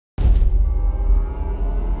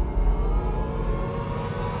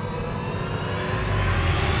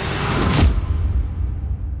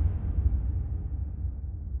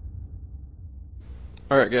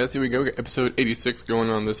Alright guys, here we go. Episode 86 going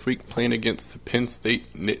on this week, playing against the Penn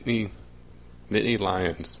State Nittany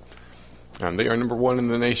Lions. They are number 1 in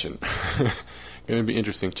the nation. Going to be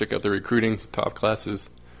interesting. Check out the recruiting, top classes.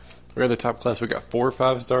 We got the top class. We got 4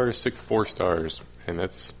 5-stars, 6 4-stars. And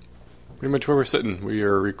that's pretty much where we're sitting. We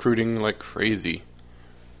are recruiting like crazy.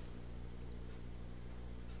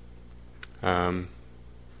 And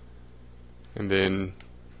then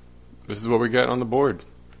this is what we got on the board.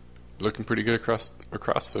 Looking pretty good across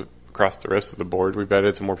the rest of the board. We've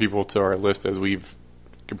added some more people to our list as we've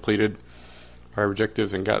completed our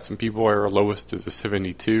objectives and got some people. Our lowest is a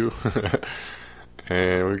 72,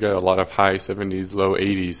 and we've got a lot of high 70s, low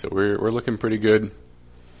 80s. So we're looking pretty good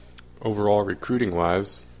overall recruiting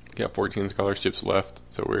wise. We got 14 scholarships left,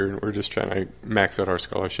 so we're just trying to max out our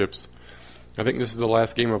scholarships. I think this is the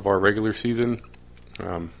last game of our regular season,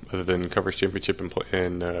 other than Conference Championship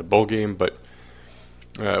and bowl game, but.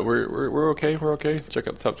 We're okay. We're okay. Check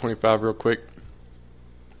out the top 25 real quick.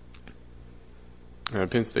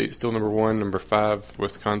 Penn State still number 1. Number 5,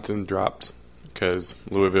 Wisconsin dropped because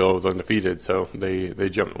Louisville was undefeated, so they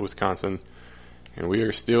jumped Wisconsin, and we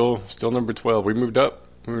are still number 12. We moved up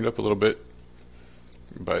a little bit,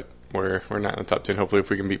 but we're not in the top 10. Hopefully, if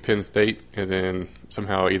we can beat Penn State and then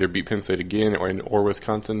somehow either beat Penn State again or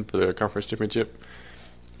Wisconsin for the conference championship.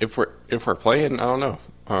 If we're playing, I don't know.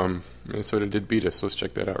 Minnesota did beat us, so let's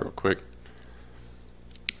check that out real quick.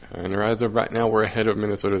 And as of right now, we're ahead of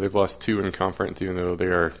Minnesota. They've lost 2 in conference, even though they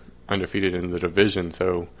are undefeated in the division.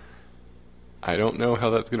 So I don't know how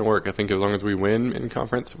that's going to work. I think as long as we win in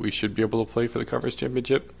conference, we should be able to play for the conference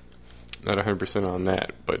championship. Not 100% on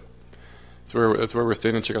that, but that's where we're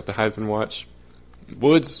standing. Check out the Heisman watch.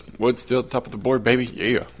 Woods still at the top of the board, baby.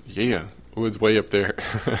 Yeah. Woods way up there.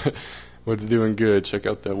 Woods doing good. Check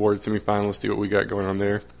out the award semifinalists, see what we got going on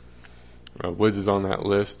there. Woods is on that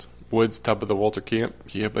list. Woods, top of the Walter Camp.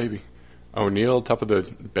 Yeah, baby. O'Neal, top of the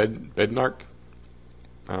Bednark.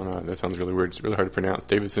 I don't know. That sounds really weird. It's really hard to pronounce.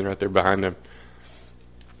 Davidson right there behind him.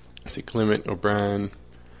 I see Clement, O'Brien.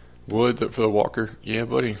 Woods up for the Walker. Yeah,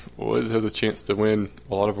 buddy. Woods has a chance to win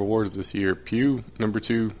a lot of awards this year. Pugh, number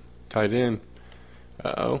 2, tight end.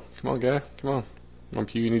 Uh-oh. Come on, guy. Come on,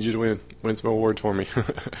 Pugh. You need you to win some awards for me.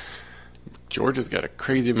 Georgia's got a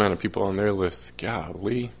crazy amount of people on their lists.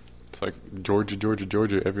 Golly. It's like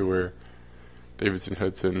Georgia everywhere. Davidson,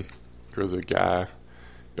 Hudson, Groza, Guy,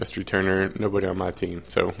 best returner. Nobody on my team.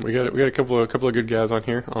 So we got a couple of good guys on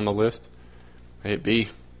here on the list. I hit B.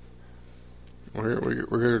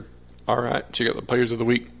 We're all right. Check out the players of the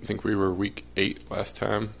week. I think we were week 8 last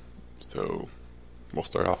time, so we'll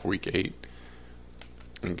start off week 8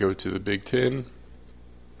 and go to the Big Ten.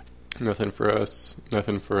 Nothing for us.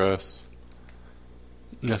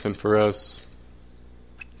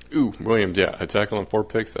 Ooh, Williams, yeah, a tackle and 4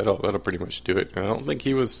 picks. That'll pretty much do it. And I don't think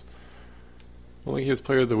he was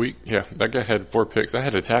player of the week. Yeah, that guy had 4 picks. I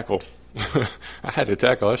had a tackle. I should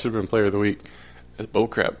have been player of the week. That's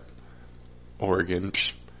bullcrap. Oregon.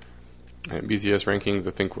 And BCS rankings, I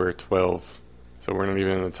think we're 12. So we're not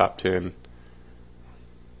even in the top 10.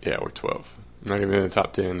 Yeah, we're 12. Not even in the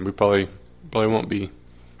top 10. We probably won't be.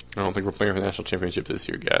 I don't think we're playing for the national championship this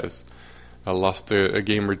year, guys. I lost a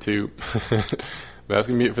game or 2. But that's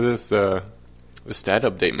going to be it for this stat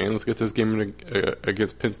update, man. Let's get this game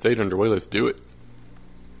against Penn State underway. Let's do it.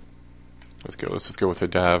 Let's just go with a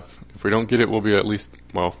dive. If we don't get it, we'll be at least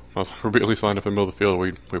lined up in the middle of the field.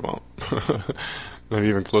 We won't. Not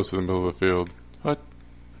even close to the middle of the field. Hut.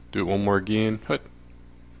 Do it one more again. Hut.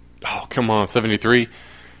 Oh, come on, 73.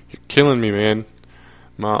 You're killing me, man.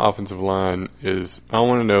 My offensive line is, I don't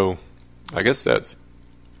want to know. I guess that's,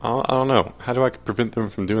 I don't know. How do I prevent them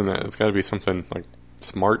from doing that? It's got to be something like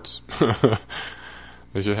smarts.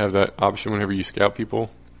 They should have that option whenever you scout people.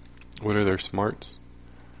 What are their smarts?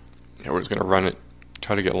 Yeah, we're just going to run it.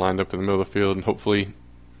 Try to get lined up in the middle of the field and hopefully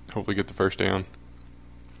get the first down.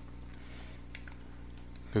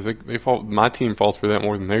 Because my team falls for that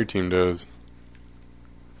more than their team does.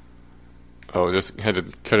 Oh, just had to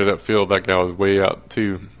cut it upfield. That guy was way out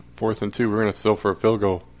too. 4th and 2. We're going to settle for a field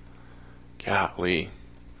goal. Golly.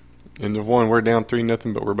 End of 1. We're down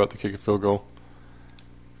 3-0, but we're about to kick a field goal.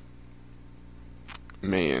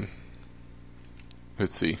 Man.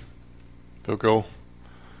 Let's see. Field goal.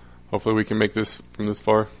 Hopefully we can make this from this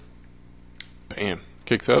far. Bam.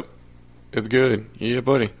 Kicks up. It's good. Yeah,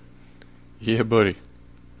 buddy.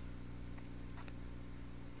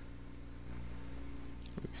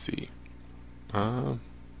 Let's see. Let's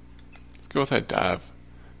go with that dive.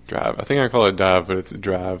 Drive. I think I call it dive, but it's a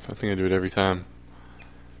drive. I think I do it every time.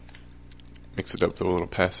 Mix it up, throw a little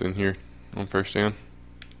pass in here on first down.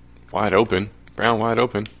 Wide open. Brown wide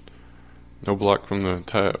open. No block from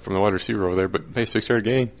the wide receiver over there, but hey, 6-yard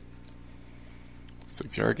gain.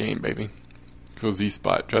 6-yard gain, baby. Go Z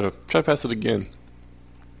spot. Try to pass it again.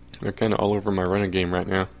 They're kind of all over my running game right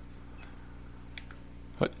now.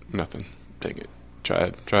 What? Nothing. Dang it.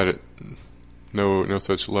 Tried it. No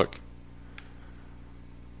such luck.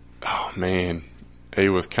 Oh man, A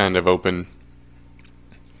was kind of open.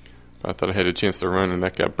 I thought I had a chance to run, and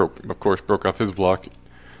that guy broke off his block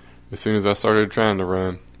as soon as I started trying to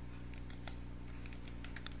run.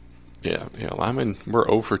 Yeah, linemen, we're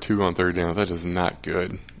 0 for 2 on third down. That is not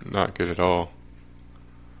good. Not good at all.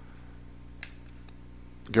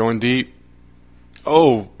 Going deep.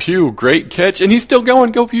 Oh, Pugh, great catch. And he's still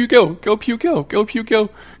going. Go, Pugh, go. Go, Pugh, go. Go, Pugh, go.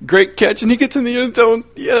 Great catch, and he gets in the end zone.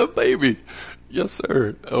 Yeah, baby. Yes,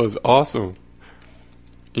 sir. That was awesome.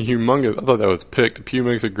 Humongous. I thought that was picked. Pugh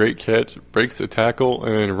makes a great catch, breaks the tackle,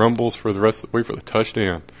 and rumbles for the rest of the way for the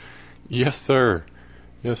touchdown. Yes, sir.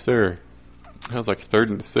 Yes, sir. That was like 3rd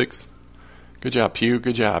and 6. Good job, Pugh.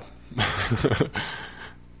 Good job.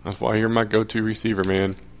 That's why you're my go-to receiver,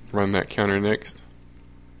 man. Run that counter next.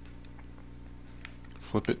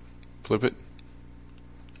 Flip it. Flip it.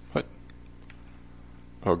 What?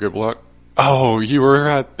 Oh, good block. Oh, you were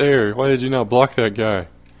right there. Why did you not block that guy?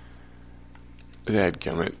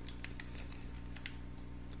 Dadgummit.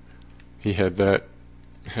 He had that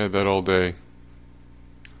all day.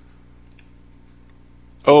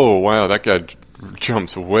 Oh, wow, that guy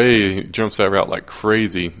jumps that route like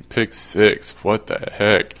crazy. Pick 6. What the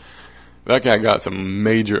heck? That guy got some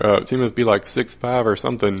major ups. He must be like 6'5" or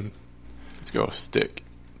something. Let's go stick.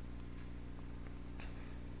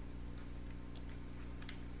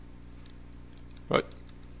 What?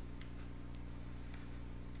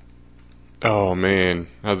 Oh, man.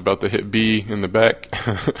 I was about to hit B in the back.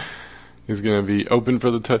 He's going to be open for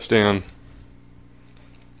the touchdown.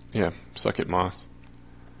 Yeah, suck it, Moss.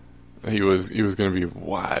 He was going to be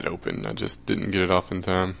wide open. I just didn't get it off in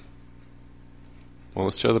time. Well,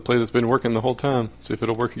 let's try the play that's been working the whole time. See if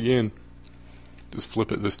it'll work again. Just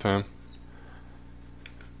flip it this time.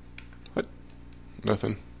 What?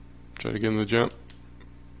 Nothing. Try to get him the jump.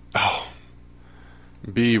 Oh.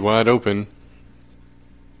 B wide open.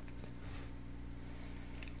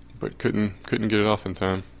 But couldn't get it off in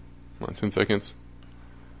time. Come on, 10 seconds.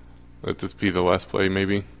 Let this be the last play,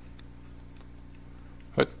 maybe.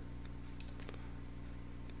 What?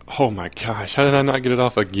 Oh my gosh, how did I not get it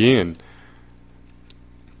off again?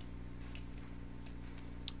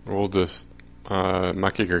 We'll just... my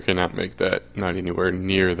kicker cannot make that. Not anywhere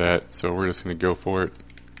near that, so we're just going to go for it.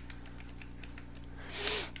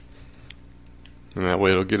 And that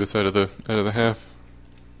way it'll get us out of the half.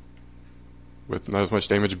 With not as much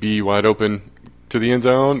damage. B wide open to the end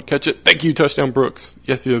zone. Catch it. Thank you, touchdown Brooks.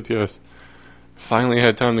 Yes, yes, yes. Finally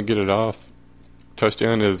had time to get it off.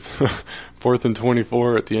 Touchdown is 4th and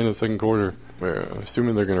 24 at the end of the second quarter. We're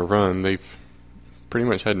assuming they're going to run. They've pretty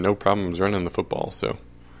much had no problems running the football, so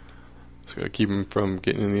just got to keep them from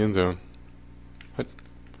getting in the end zone. What?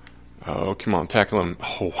 Oh, come on, tackle him.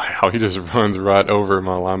 Oh, wow, he just runs right over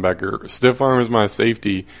my linebacker. Stiff arms my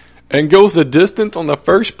safety and goes the distance on the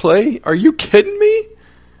first play? Are you kidding me?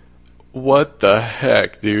 What the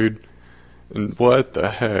heck, dude? And what the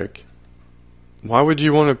heck? Why would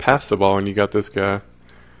you want to pass the ball when you got this guy?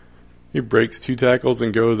 He breaks 2 tackles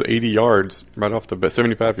and goes 80 yards right off the bat,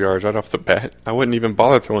 75 yards right off the bat. I wouldn't even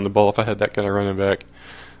bother throwing the ball if I had that kind of running back.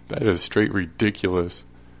 That is straight ridiculous.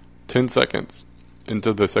 10 seconds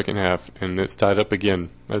into the second half, and it's tied up again.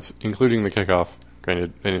 That's including the kickoff.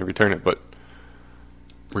 Granted, they didn't return it, but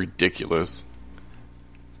ridiculous.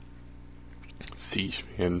 Sheesh,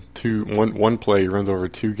 man. One play runs over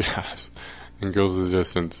 2 guys and goes the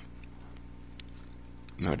distance.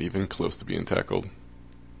 Not even close to being tackled.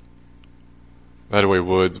 That away,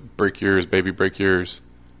 Woods. Break yours, baby. Break yours.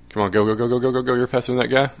 Come on, go, go, go, go, go, go, go. You're faster than that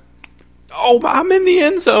guy. Oh, I'm in the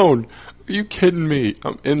end zone. Are you kidding me?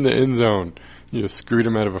 I'm in the end zone. You just screwed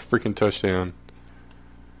him out of a freaking touchdown.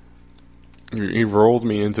 He rolled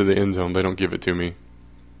me into the end zone. They don't give it to me.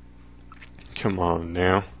 Come on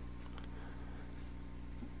now.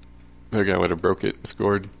 That guy would have broke it and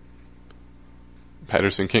scored.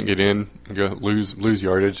 Patterson can't get in. Lose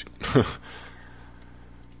yardage.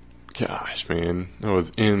 Gosh, man. I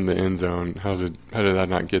was in the end zone. How did I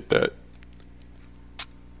not get that?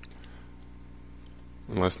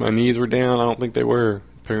 Unless my knees were down, I don't think they were.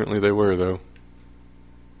 Apparently they were, though.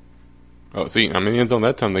 Oh, see, I'm in the end zone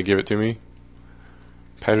that time. They give it to me.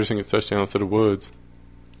 Patterson gets touchdown instead of Woods.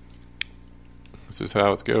 This is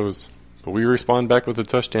how it goes. But we respond back with a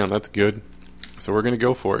touchdown. That's good. So we're going to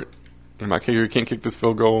go for it. And my kicker can't kick this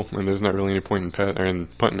field goal, and there's not really any point in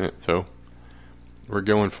punting it, so we're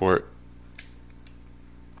going for it.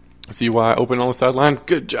 CY open on the sideline.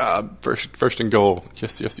 Good job. First and goal.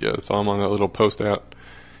 Yes. Saw him on that little post out.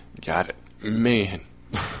 Got it. Man.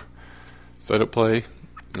 Set up play.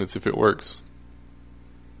 Let's see if it works.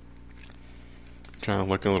 Trying to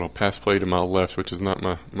look a little pass play to my left, which is not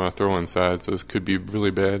my throwing side, so this could be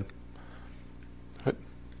really bad. What?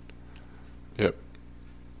 Yep.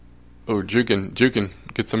 Oh, juking.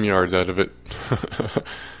 Get some yards out of it.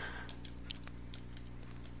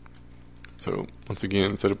 So, once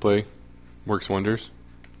again, set up play. Works wonders.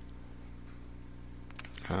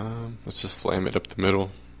 Let's just slam it up the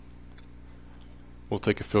middle. We'll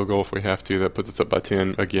take a field goal if we have to. That puts us up by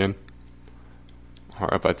 10 again.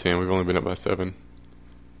 Or up by 10. We've only been up by 7.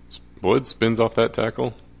 Wood spins off that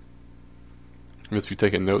tackle. Must be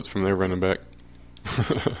taking notes from their running back.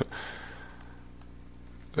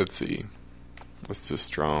 Let's see. Let's just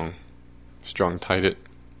strong tight it.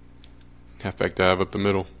 Halfback dive up the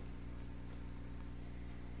middle.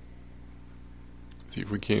 See if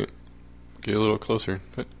we can't get a little closer.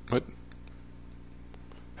 What?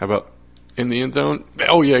 How about in the end zone?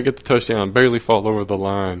 Oh yeah, get the touchdown. Barely fall over the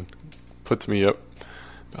line. Puts me up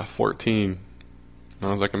by 14. As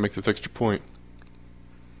long as I can make this extra point.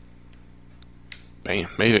 Bam,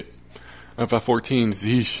 made it. Up by 14.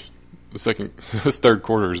 Zeesh. This third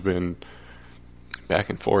quarter has been back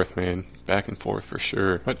and forth, man. Back and forth for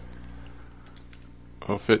sure. What?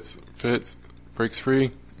 Oh, Fitz. Breaks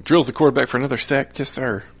free. Drills the quarterback for another sack. Yes,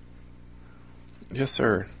 sir.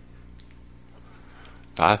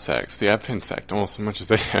 5 sacks. See, I've been sacked almost as much as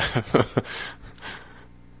they have.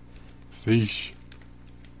 Zeesh.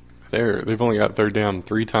 They've only got third down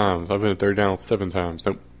 3 times. I've been at third down 7 times.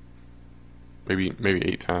 Nope. Maybe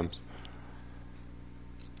 8 times.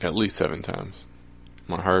 At least 7 times.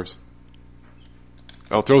 Come on, Harves.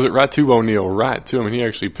 Oh, throws it right to O'Neal. Right to him, and he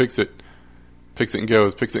actually picks it. Picks it and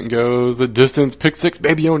goes. The distance. Pick 6,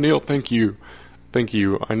 baby O'Neal. Thank you.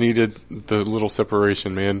 I needed the little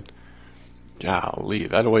separation, man. Golly,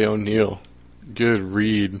 that away O'Neal. Good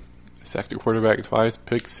read. Sacked the quarterback twice.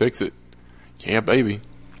 Pick 6 it. Yeah, baby.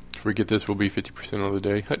 If we get this, we'll be 50% of the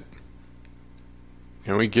day.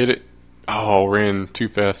 And we get it. Oh, ran too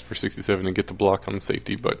fast for 67 to get the block on the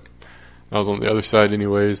safety, but I was on the other side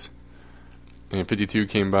anyways. And 52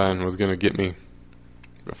 came by and was going to get me.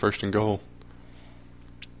 But first and goal.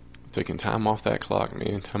 Taking time off that clock,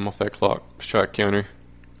 man. Shot counter.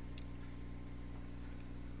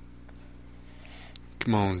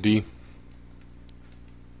 Come on, D.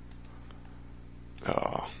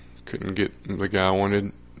 Oh, couldn't get the guy I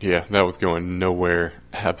wanted. Yeah, that was going nowhere.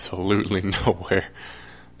 Absolutely nowhere.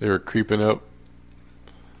 They were creeping up.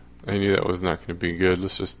 I knew that was not going to be good.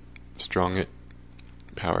 Let's just strong it.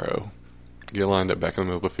 Power O. Get lined up back in the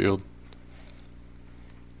middle of the field.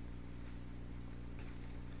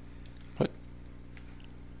 What?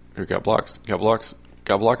 We got blocks. Got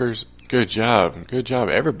blockers. Good job,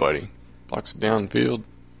 everybody. Blocks downfield.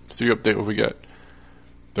 See update what we got.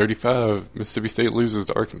 35. Mississippi State loses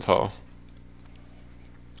to Arkansas.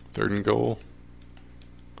 Third and goal.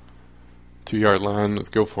 2-yard line. Let's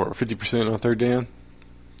go for it. 50% on third down.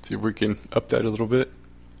 See if we can up that a little bit.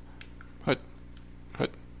 What?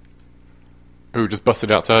 Oh, just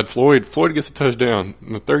busted outside. Floyd gets a touchdown.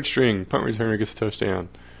 And the third string punt returner gets a touchdown.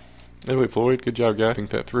 Anyway, Floyd, good job, guy. Think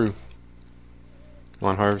that through. Come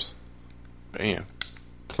on, Harves. Bam.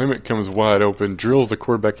 Clement comes wide open. Drills the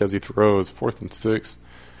quarterback as he throws. 4th and 6.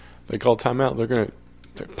 They call timeout. They're going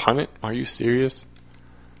to punt it? Are you serious?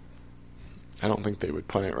 I don't think they would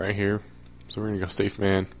punt it right here. So we're going to go safe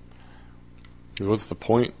man. What's the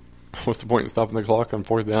point? What's the point in stopping the clock on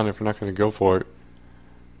 4th down if we're not going to go for it?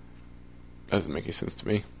 That doesn't make any sense to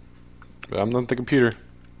me. But I'm not the computer.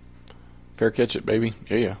 Fair catch it, baby.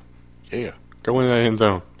 Yeah. Go in that end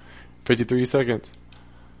zone. 53 seconds.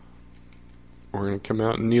 We're going to come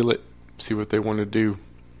out and kneel it. See what they want to do.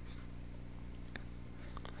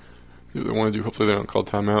 Hopefully they don't call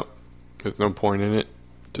timeout. There's no point in it.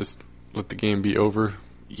 Just let the game be over.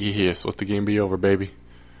 Yes, let the game be over, baby.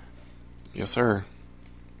 Yes, sir.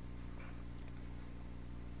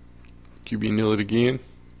 QB kneel it again.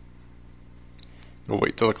 We'll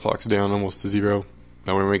wait till the clock's down almost to 0.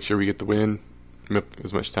 Now we make sure we get the win.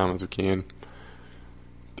 As much time as we can.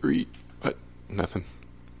 3. What? Nothing.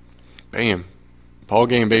 Bam. Ball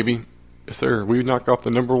game, baby. Yes, sir. We knock off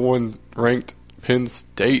the number 1 ranked Penn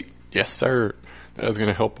State. Yes, sir. That is going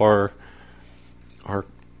to help our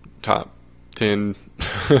top 10.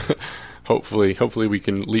 Hopefully we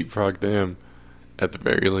can leapfrog them at the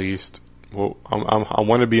very least. Well, I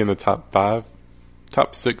want to be in the top 5,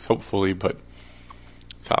 top 6 hopefully, but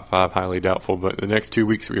top 5 highly doubtful. But the next 2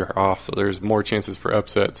 weeks we are off, so there's more chances for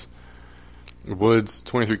upsets. Woods,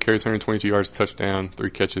 23 carries, 122 yards, touchdown, 3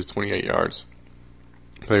 catches, 28 yards.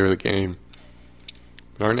 Player of the game.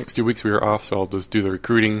 But our next 2 weeks we are off, so I'll just do the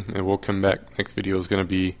recruiting, and we'll come back. Next video is going to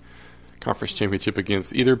be conference championship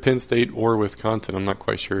against either Penn State or Wisconsin. I'm not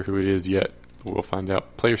quite sure who it is yet. We'll find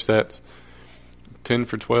out. Player stats, 10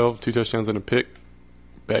 for 12, 2 touchdowns and a pick.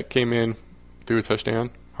 Beck came in, threw a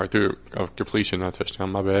touchdown, or threw a completion, not a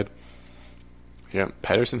touchdown, my bad. Yeah,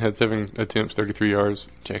 Patterson had 7 attempts, 33 yards.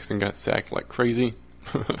 Jackson got sacked like crazy.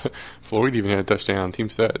 Floyd even had a touchdown, team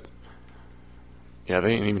stats. Yeah,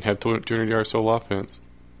 they didn't even have 200 yards solo offense.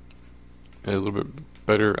 A little bit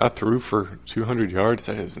better. I threw for 200 yards.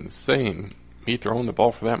 That is insane. Me throwing the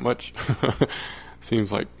ball for that much?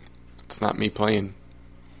 Seems like it's not me playing.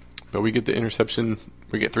 But we get the interception.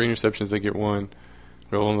 We get 3 interceptions. They get 1.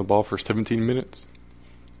 We're on the ball for 17 minutes.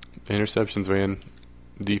 The interceptions, man.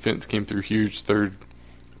 Defense came through huge third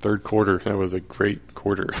quarter. That was a great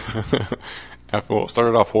quarter. Well, it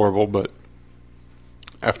started off horrible, but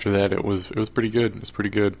after that it was pretty good. It was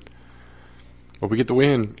pretty good. But we get the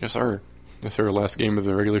win. Yes, sir. That's our last game of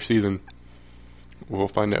the regular season. We'll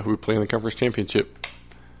find out who we play in the conference championship.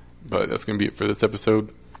 But that's going to be it for this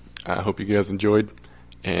episode. I hope you guys enjoyed,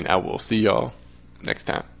 and I will see y'all next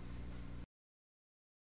time.